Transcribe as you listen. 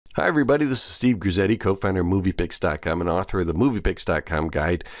Hi everybody, this is Steve Grizzetti, co-founder of MoviePix.com and author of the MoviePix.com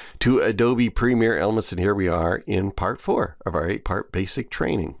Guide to Adobe Premiere Elements, and here we are in part 4 of our 8-part basic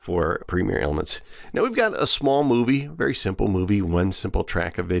training for Premiere Elements. Now we've got a small movie, very simple movie, one simple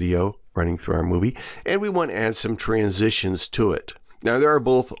track of video running through our movie, and we want to add some transitions to it. Now there are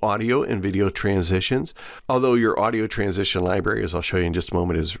both audio and video transitions, although your audio transition library, as I'll show you in just a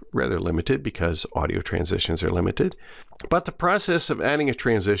moment, is rather limited because audio transitions are limited. But the process of adding a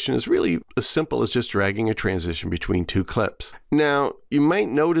transition is really as simple as just dragging a transition between two clips. Now you might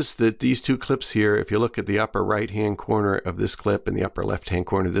notice that these two clips here, if you look at the upper right hand corner of this clip and the upper left hand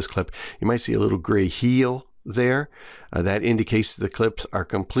corner of this clip, you might see a little gray heel there. That indicates that the clips are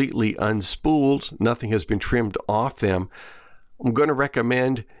completely unspooled. Nothing has been trimmed off them. I'm going to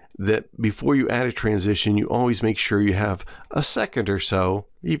recommend that before you add a transition, you always make sure you have a second or so,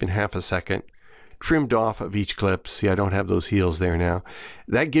 even half a second, trimmed off of each clip. See, I don't have those heels there now.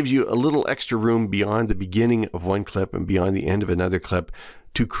 That gives you a little extra room beyond the beginning of one clip and beyond the end of another clip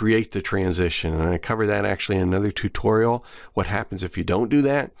to create the transition. And I cover that actually in another tutorial, what happens if you don't do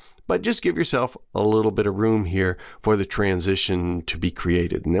that. But just give yourself a little bit of room here for the transition to be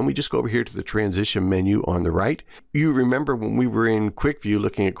created. And then we just go over here to the transition menu on the right. You remember when we were in Quick View,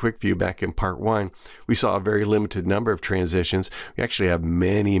 looking at Quick View back in part 1, we saw a very limited number of transitions. We actually have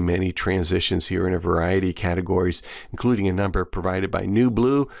many transitions here in a variety of categories, including a number provided by New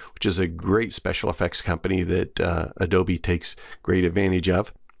Blue, which is a great special effects company that Adobe takes great advantage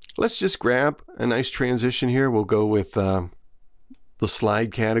of. Let's just grab a nice transition here. We'll go with the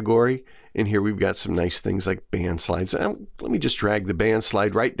slide category, and here we've got some nice things like band slides. Let me just drag the band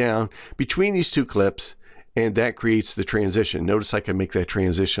slide right down between these two clips, and that creates the transition. Notice I can make that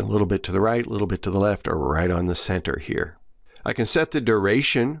transition a little bit to the right, a little bit to the left, or right on the center here. I can set the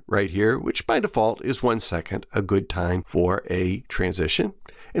duration right here, which by default is 1 second, a good time for a transition.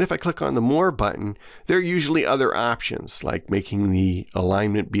 And if I click on the More button, there are usually other options, like making the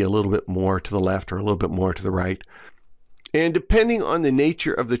alignment be a little bit more to the left or a little bit more to the right. And depending on the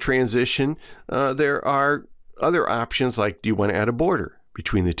nature of the transition, there are other options, like do you want to add a border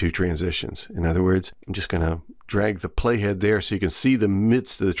between the two transitions? In other words, I'm just going to drag the playhead there so you can see the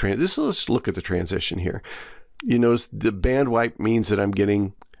midst of the transition. Let's look at the transition here. You notice the band wipe means that I'm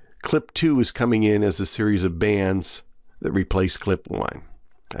getting clip 2 is coming in as a series of bands that replace clip 1.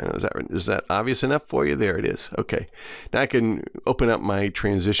 I know, is that obvious enough for you? There it is. Okay. Now I can open up my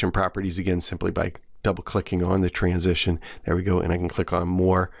transition properties again simply by double clicking on the transition. There we go. And I can click on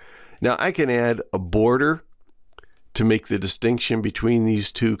More. Now I can add a border to make the distinction between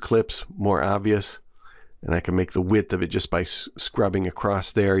these two clips more obvious. And I can make the width of it just by scrubbing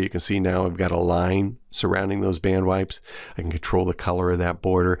across there. You can see now I've got a line surrounding those band wipes. I can control the color of that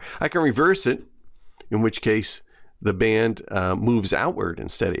border. I can reverse it, in which case the band moves outward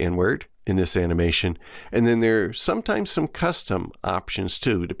instead of inward in this animation. And then there's sometimes some custom options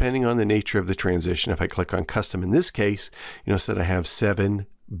too, depending on the nature of the transition. If I click on custom in this case, you notice that I have 7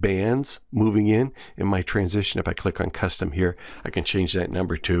 bands moving in my transition. If I click on custom here, I can change that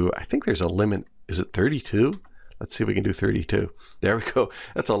number to, I think there's a limit. Is it 32? Let's see if we can do 32. There we go.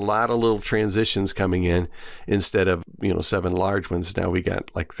 That's a lot of little transitions coming in instead of, 7 large ones. Now we got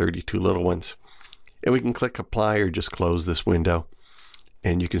like 32 little ones. And we can click apply or just close this window,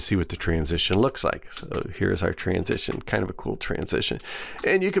 and you can see what the transition looks like. So here's our transition, kind of a cool transition.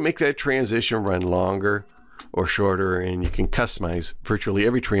 And you can make that transition run longer or shorter, and you can customize virtually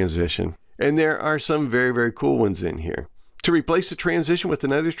every transition. And there are some very cool ones in here. To replace a transition with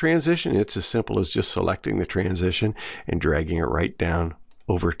another transition, it's as simple as just selecting the transition and dragging it right down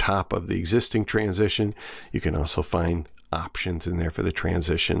over top of the existing transition. You can also find options in there for the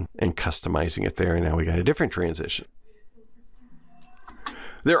transition and customizing it there, and now we got a different transition.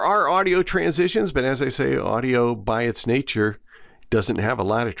 There are audio transitions, but as I say, audio by its nature doesn't have a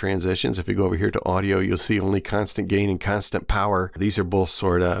lot of transitions. If you go over here to audio, you'll see only constant gain and constant power. These are both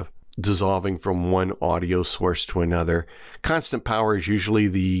sort of dissolving from one audio source to another. Constant power is usually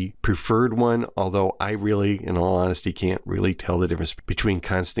the preferred one, although I really, in all honesty, can't really tell the difference between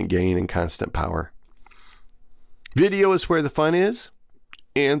constant gain and constant power. Video is where the fun is,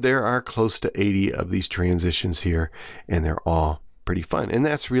 and there are close to 80 of these transitions here, and they're all pretty fun. And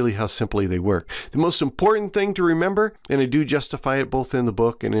that's really how simply they work. The most important thing to remember, and I do justify it both in the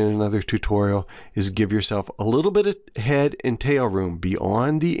book and in another tutorial, is give yourself a little bit of head and tail room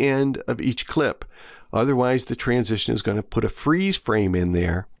beyond the end of each clip. Otherwise, the transition is going to put a freeze frame in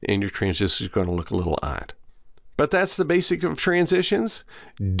there, and your transition is going to look a little odd. But that's the basic of transitions.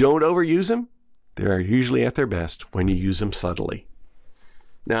 Don't overuse them. They are usually at their best when you use them subtly.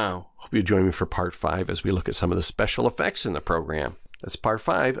 Now, hope you join me for part 5 as we look at some of the special effects in the program. That's part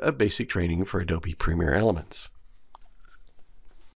 5 of basic training for Adobe Premiere Elements.